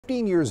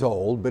15 years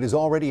old, but is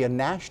already a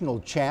national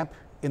champ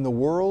in the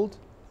world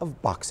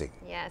of boxing.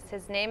 Yes,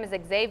 his name is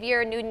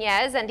Xavier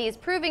Nunez, and he's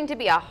proving to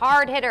be a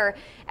hard hitter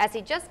as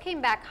he just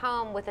came back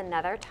home with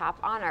another top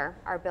honor.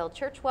 Our Bill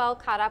Churchwell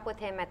caught up with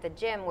him at the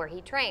gym where he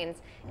trains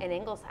in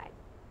Ingleside.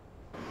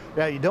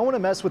 Yeah, you don't want to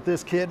mess with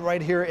this kid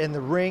right here in the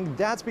ring.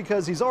 That's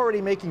because he's already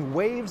making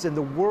waves in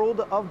the world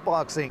of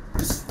boxing.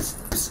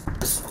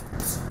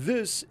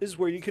 This is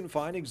where you can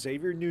find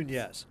Xavier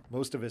Nunez.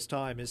 Most of his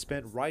time is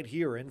spent right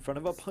here in front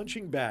of a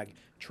punching bag,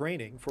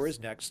 training for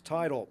his next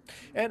title.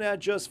 And at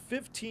just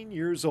 15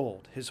 years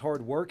old, his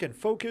hard work and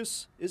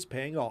focus is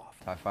paying off.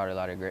 I fought a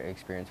lot of great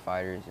experienced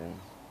fighters and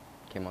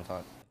came on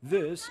top.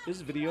 This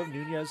is video of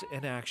Nunez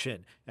in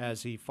action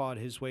as he fought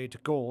his way to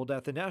gold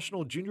at the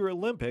National Junior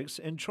Olympics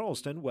in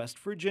Charleston, West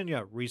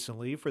Virginia,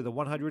 recently for the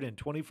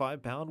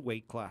 125-pound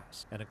weight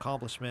class, an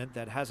accomplishment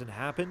that hasn't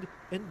happened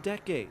in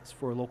decades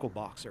for a local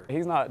boxer.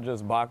 He's not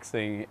just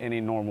boxing any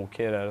normal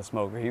kid at a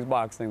smoker, he's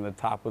boxing the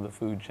top of the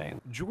food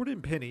chain.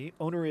 Jordan Penny,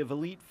 owner of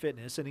Elite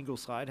Fitness in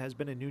Ingleside, has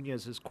been in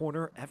Nunez's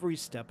corner every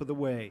step of the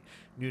way.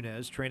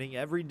 Nunez training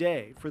every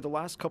day for the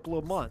last couple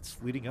of months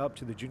leading up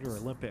to the Junior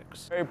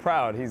Olympics. Very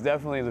proud. He's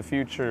definitely the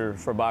future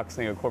for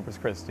boxing at Corpus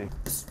Christi.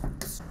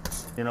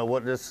 You know,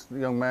 what this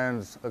young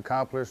man's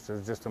accomplished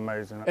is just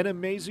amazing. An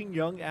amazing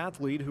young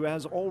athlete who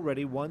has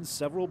already won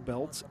several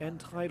belts and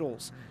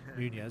titles.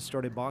 Nunez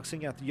started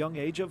boxing at the young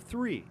age of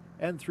 3,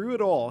 and through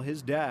it all,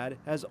 his dad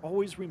has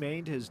always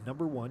remained his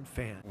 #1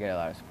 fan. I get a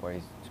lot of support.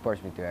 He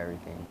supports me through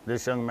everything.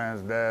 This young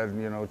man's dad,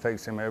 you know,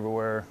 takes him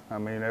everywhere. I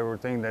mean,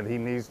 everything that he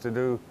needs to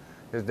do,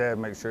 his dad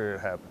makes sure it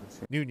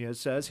happens. Nunez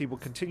says he will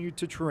continue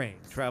to train,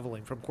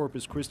 traveling from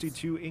Corpus Christi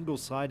to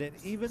Ingleside and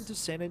even to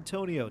San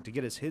Antonio to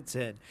get his hits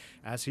in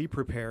as he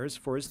prepares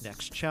for his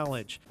next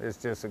challenge. It's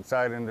just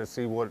exciting to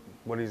see what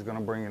he's going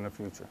to bring in the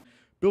future.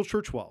 Bill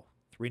Churchwell,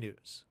 3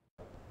 News.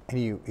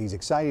 And he's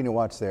exciting to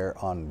watch there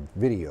on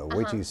video.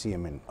 Wait till you see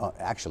him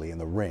actually in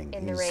the ring.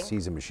 In the ring?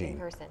 He's a machine. In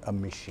person. A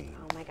machine.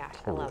 Oh my gosh,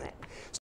 I love it.